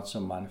status är något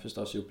som man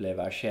förstås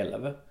upplever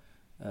själv.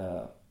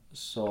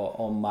 Så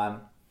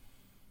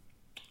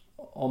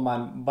om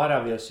man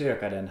bara vill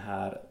söka den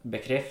här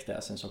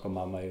bekräftelsen, så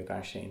kommer man ju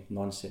kanske inte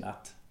någonsin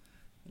att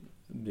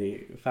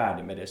bli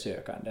färdig med det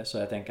sökande. Så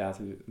jag tänker att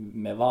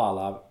med val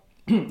av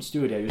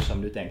studier, just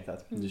som du tänkte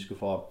att du skulle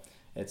få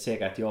ett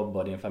säkert jobb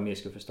och din familj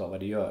skulle förstå vad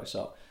du gör,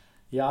 så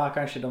ja,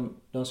 kanske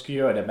de skulle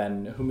göra det,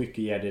 men hur mycket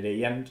ger det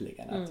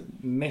egentligen? Att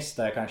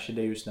mesta är kanske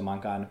det just när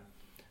man kan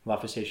vara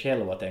för sig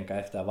själv och tänka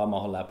efter vad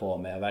man håller på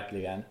med och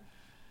verkligen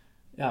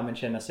men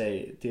känna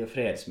sig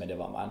tillfreds med det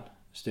vad man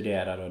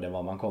studerar och det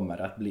vad man kommer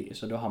att bli.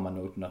 Så då har man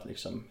nog uppnått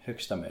liksom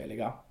högsta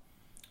möjliga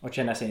och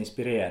känna sig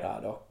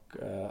inspirerad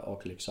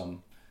och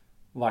liksom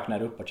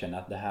vaknar upp och känner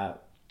att det här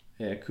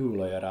är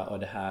kul att göra och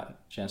det här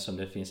känns som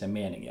det finns en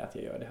mening i att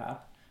jag gör det här.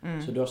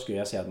 Så då skulle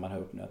jag säga att man har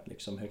uppnått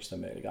liksom högsta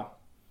möjliga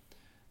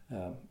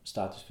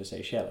status för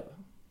sig själv.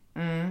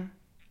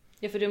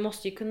 Ja, för du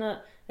måste ju kunna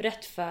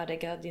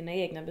rättfärdiga dina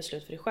egna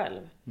beslut för dig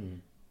själv.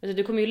 Alltså,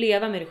 du kommer ju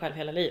leva med dig själv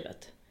hela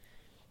livet.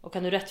 Och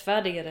kan du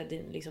rättfärdiga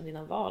liksom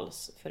dina val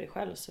för dig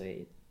själv, så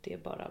är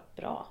det bara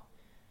bra.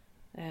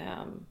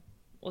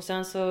 Och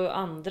sen så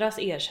andras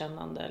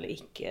erkännande eller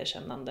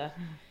icke-erkännande.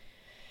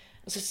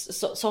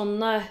 Alltså,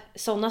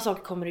 såna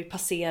saker kommer ju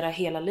passera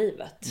hela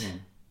livet.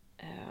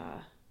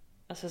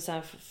 Alltså så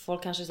här,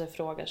 folk kanske så här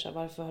frågar sig,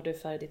 varför har du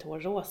färgat ditt hår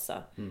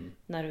rosa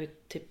när du är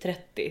typ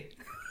 30?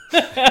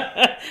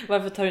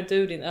 Varför tar du inte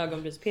ur din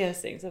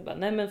ögonbrynspiercing? Så jag bara,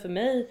 nej, men för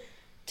mig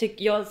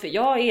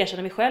jag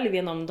erkänner mig själv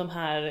genom de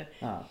här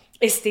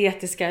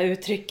estetiska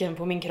uttrycken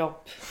på min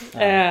kropp.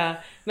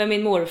 Men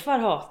min morfar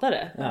hatar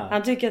det.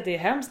 Han tycker att det är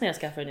hemskt när jag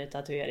skaffar en ny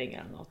tatuering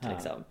eller något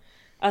liksom.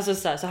 Alltså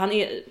så han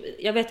är,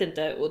 jag vet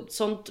inte, och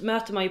sånt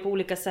möter man ju på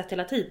olika sätt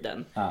hela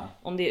tiden.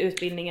 Om det är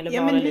utbildning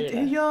eller bara livet.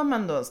 Hur gör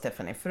man då,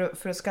 Stephanie,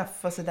 för att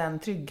skaffa sig den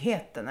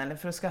tryggheten, eller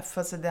för att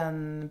skaffa sig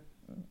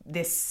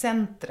det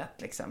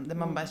centrat liksom, där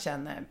man bara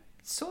känner,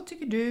 så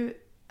tycker du,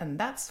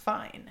 and that's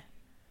fine.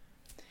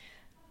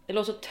 Det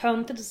låter så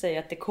töntigt att säga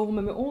att det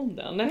kommer med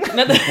åldern.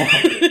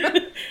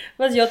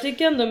 Men jag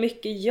tycker ändå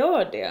mycket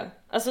gör det.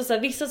 Alltså så här,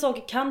 vissa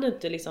saker kan du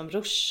inte liksom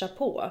ruscha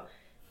på.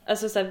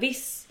 Alltså så här,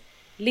 viss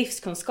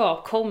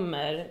livskunskap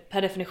kommer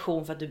per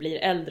definition för att du blir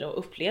äldre och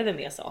upplever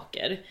mer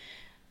saker.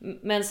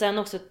 Men sen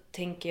också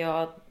tänker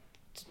jag att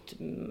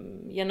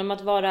genom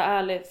att vara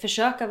ärlig,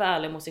 försöka vara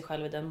ärlig mot sig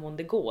själv i den mån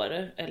det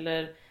går,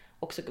 eller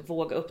också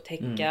våga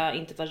upptäcka,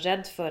 inte vara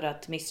rädd för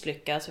att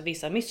misslyckas, för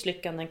vissa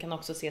misslyckanden kan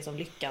också ses som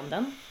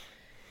lyckanden.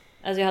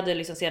 Alltså jag hade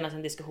liksom senast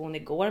en diskussion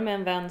igår med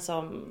en vän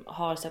som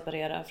har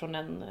separerat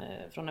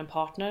från en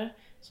partner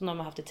som de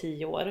har haft i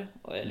 10 år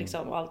och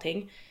liksom och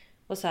allting.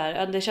 Och så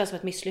här, det känns som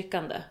ett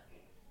misslyckande.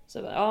 Så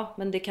ja,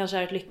 men det kanske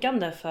är ett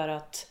lyckande för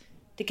att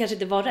det kanske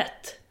inte var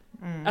rätt.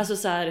 Alltså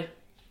så här,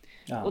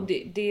 och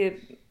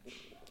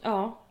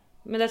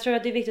men jag tror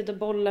att det är viktigt att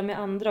bolla med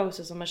andra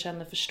också som man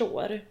känner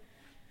förstår.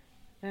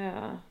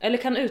 Eller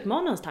kan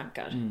utmana ens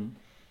tankar.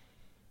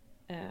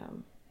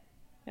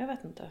 Jag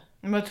vet inte.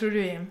 Vad tror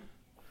du, Jim?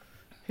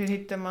 Hur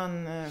hittar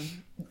man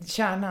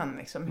kärnan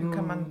liksom? Hur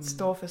kan man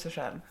stå för sig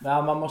själv?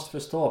 Ja, man måste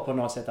förstå på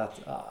något sätt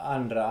att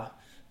andra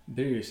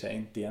bryr sig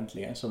inte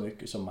egentligen så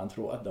mycket som man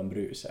tror att de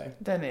bryr sig.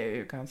 Den är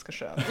ju ganska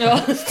skön. Ja.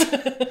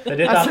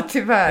 Alltså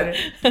tyvärr.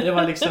 Det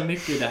var liksom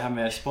mycket det här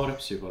med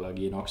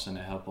sportpsykologin också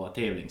när jag höll på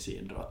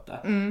tävlingsidrotta.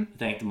 Jag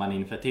tänkte man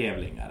inför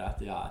tävlingar att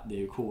det är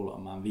ju cool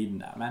om man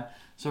vinner. Men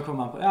så kom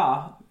man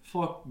på,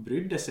 folk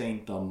brydde sig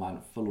inte om man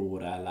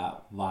förlorade eller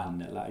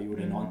vann eller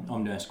gjorde något,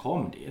 om du ens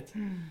kom dit.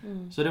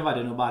 Så det var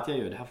det nog bara att jag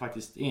gör det här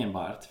faktiskt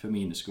enbart för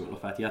min skull och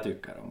för att jag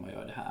tycker om att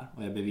göra det här.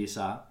 Och jag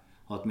bevisar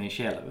åt mig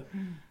själv.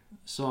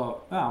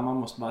 Så man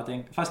måste bara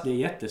tänka, fast det är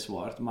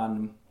jättesvårt.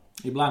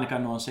 Ibland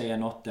kan någon säga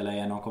något eller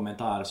ge någon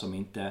kommentar som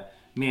inte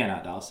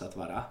menade alls att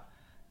vara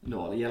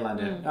dålig.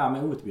 Gällande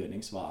med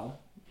utbildningsval,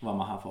 vad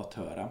man har fått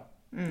höra.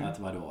 Att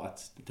vadå,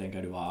 att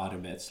tänker du vara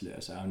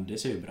arbetslös, det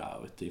ser ju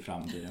bra ut i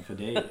framtiden för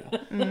dig.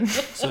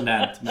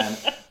 Sådant, men...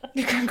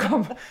 Du kan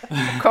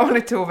komma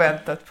lite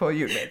oväntat på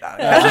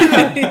julmiddagen.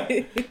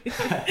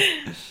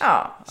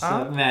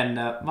 Men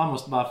man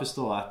måste bara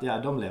förstå att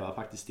de lever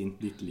faktiskt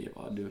inte ditt liv.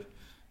 Och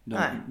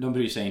de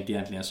bryr sig inte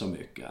egentligen så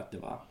mycket att det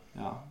var...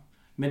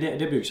 Men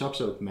det byggs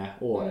också upp med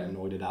åren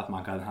och det där att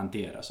man kan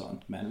hantera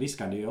sånt. Men visst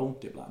kan det ju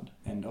ont ibland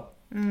ändå.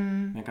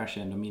 Men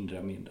kanske ändå mindre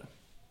och mindre.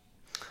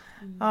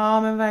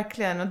 Ja, men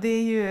verkligen. Och det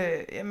är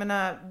ju, jag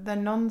menar, där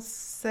någon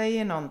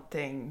säger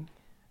någonting,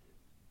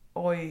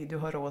 oj, du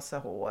har rosa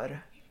hår.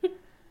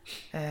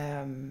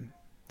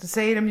 Då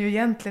säger de ju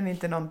egentligen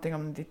inte någonting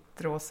om ditt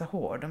rosa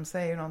hår. De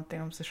säger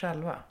någonting om sig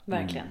själva.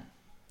 Verkligen.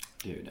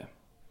 Det är ju det.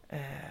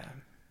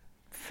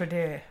 För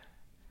det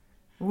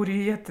vore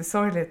ju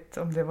jättesorgligt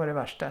om det var det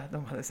värsta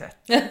de hade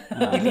sett i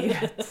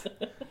livet.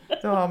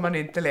 Då har man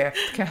inte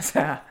levt, kan jag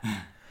säga.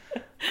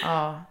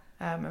 Ja,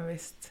 men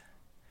visst.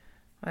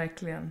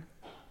 Verkligen.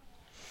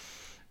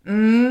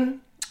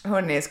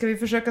 Hörrni, ska vi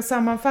försöka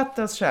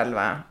sammanfatta oss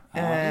själva?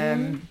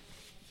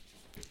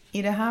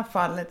 I det här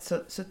fallet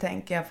så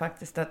tänker jag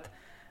faktiskt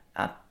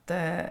att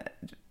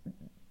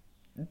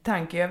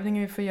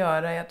tankeövningen vi får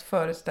göra är att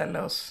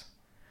föreställa oss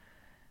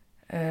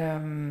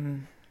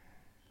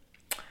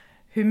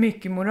hur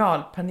mycket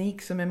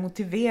moralpanik som är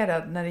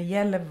motiverad när det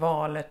gäller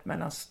valet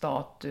mellan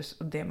status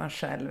och det man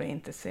själv är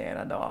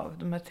intresserad av.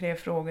 De här 3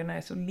 frågorna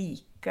är så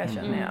lika,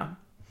 känner jag.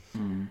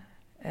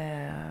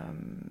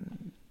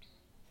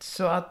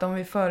 Så att om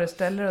vi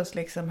föreställer oss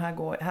liksom,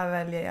 här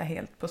väljer jag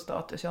helt på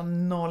status, jag har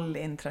 0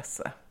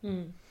 intresse.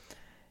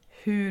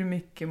 Hur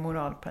mycket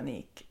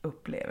moralpanik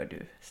upplever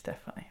du,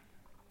 Stephanie?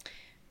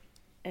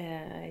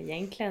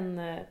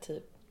 Egentligen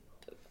typ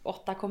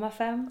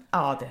 8,5.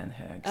 Ja, det är en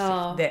hög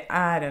siffra. Det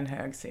är en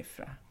hög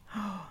siffra.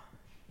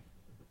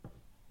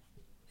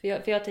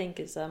 För jag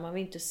tänker så här, man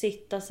vill inte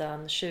sitta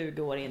sen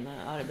 20 år innan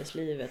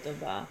arbetslivet och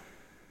bara,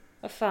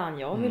 vad fan,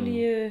 jag vill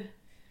ju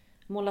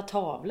måla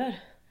tavlor.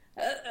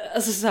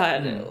 Alltså så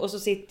här, och så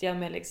sitter jag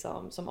med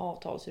liksom som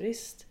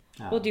avtalsjurist.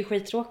 Och det är ju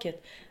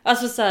skittråkigt.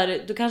 Alltså så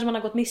här, då kanske man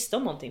har gått miste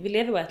om någonting. Vi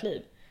lever bara ett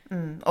liv.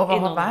 Och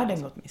vad har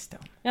världen gått miste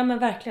om? Ja, men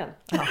verkligen.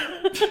 Ja.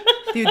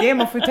 Det är ju det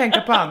man får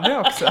tänka på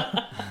andra också.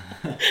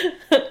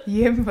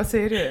 Jim, vad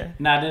säger du?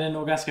 Nej, den är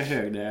nog ganska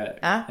hög. Det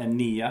är en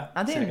 9.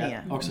 Ja, det är en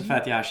 9. Också för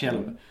att jag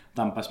själv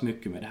tampas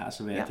mycket med det här,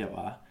 så vet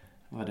jag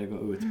vad det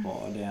går ut på.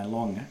 Det är en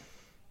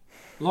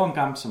lång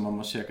kamp som man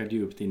måste söka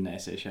djupt inne i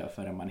sig själv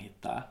förrän man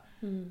hittar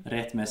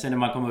rätt. Men sen när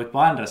man kommer ut på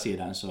andra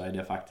sidan så är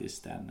det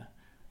faktiskt en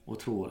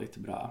otroligt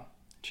bra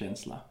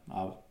känsla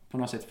av på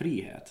något sätt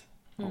frihet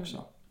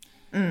också.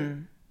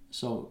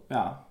 Så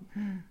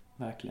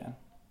verkligen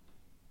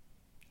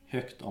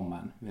högt om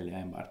man väljer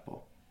enbart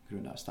på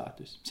grund av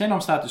status. Sen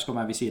om status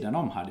kommer vid sidan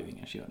om har det ju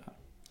ingen skillnad.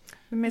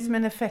 Men som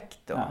en effekt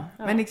då. Ja.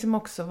 Men liksom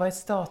också, vad är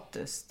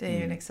status? Det är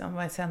ju liksom,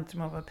 vad är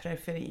centrum och vad är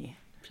periferi?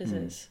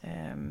 Precis.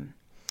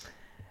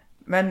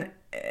 Men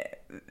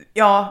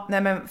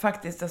men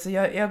faktiskt, alltså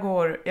jag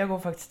går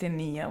faktiskt till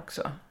 9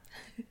 också.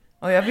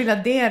 Och jag vill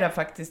addera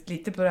faktiskt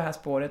lite på det här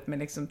spåret med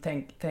liksom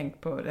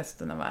tänk på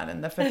resten av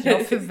världen. Därför att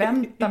jag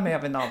förväntar mig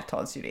av en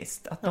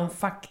avtalsjurist att de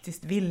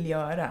faktiskt vill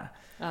göra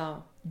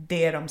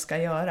det de ska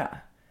göra.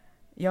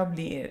 Jag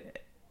blir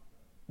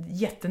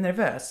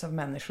jättenervös av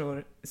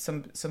människor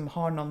som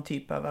har någon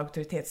typ av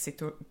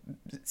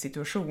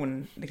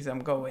auktoritetssituation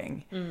liksom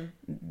going.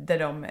 Där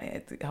de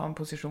har en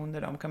position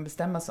där de kan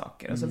bestämma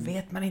saker. Och så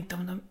vet man inte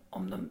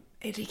om de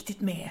är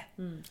riktigt med.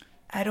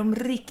 Är de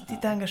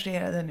riktigt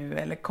engagerade nu?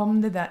 Eller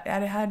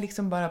är det här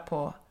liksom bara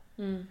på...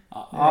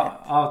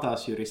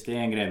 Avtalsjurist är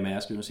en grej, men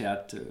jag skulle nog säga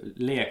att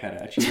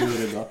läkare,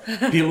 kirurg och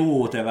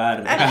pilot är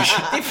värre. Det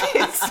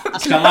finns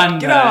så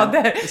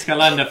grader. Ska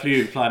landa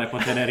flygplanet på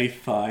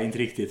Teneriffa, inte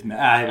riktigt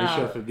med. Vi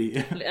kör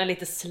förbi.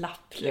 Lite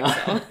slapp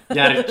liksom.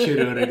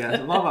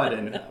 Hjärtkirurgen, vad var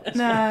det nu?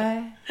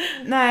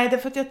 Nej,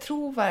 därför att jag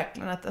tror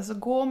verkligen att alltså,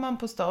 går man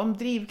på om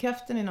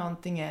drivkraften i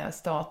någonting är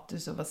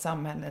status och vad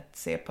samhället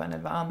ser på en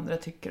eller vad andra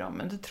tycker om,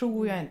 men då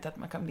tror jag inte att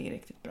man kan bli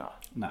riktigt bra.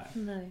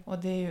 Nej. Och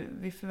det är ju,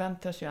 vi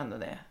förväntar oss ju ändå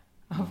det.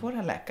 av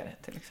våra läkare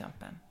till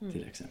exempel.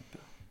 Till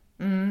exempel.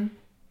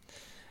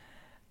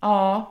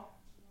 Ja.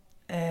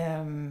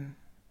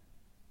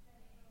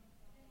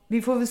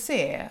 Vi får väl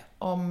se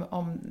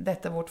om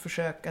detta vårt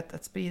försök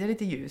att sprida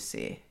lite ljus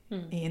i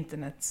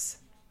internets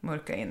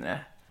mörka inre.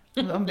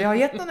 Om det har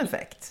gett någon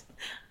effekt.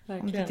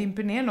 Om det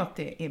dimper ner något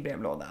i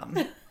brevlådan.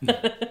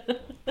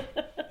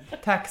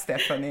 Tack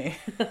Stephanie.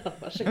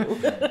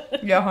 Varsågod.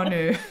 Jag har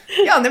nu...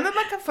 men man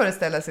kan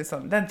föreställa sig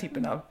den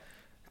typen av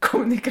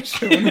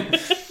kommunikation.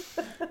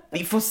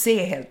 Vi får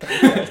se helt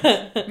enkelt.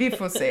 Vi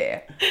får se.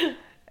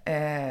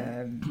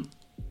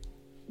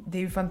 Det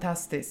är ju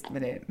fantastiskt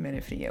med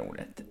det fria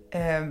ordet.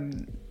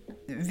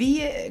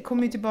 Vi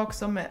kommer ju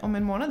tillbaka om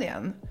en månad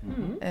igen.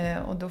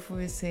 Och då får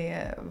vi se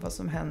vad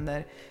som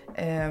händer.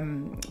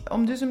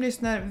 Om du som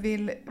lyssnar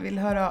vill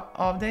höra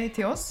av dig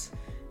till oss,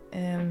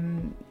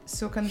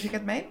 så kan du skicka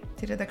ett mejl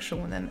till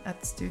redaktionen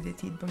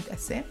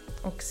 @studietid.se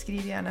och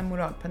skriv gärna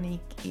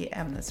moralpanik i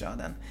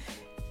ämnesraden.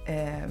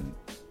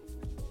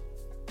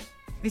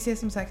 Vi ses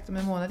som sagt om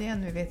en månad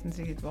igen. Vi vet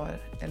inte riktigt var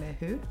eller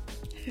hur.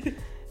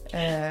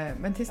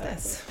 Men tills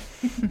dess,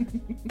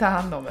 ta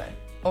hand om er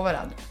och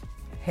varandra.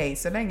 Hej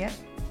så länge!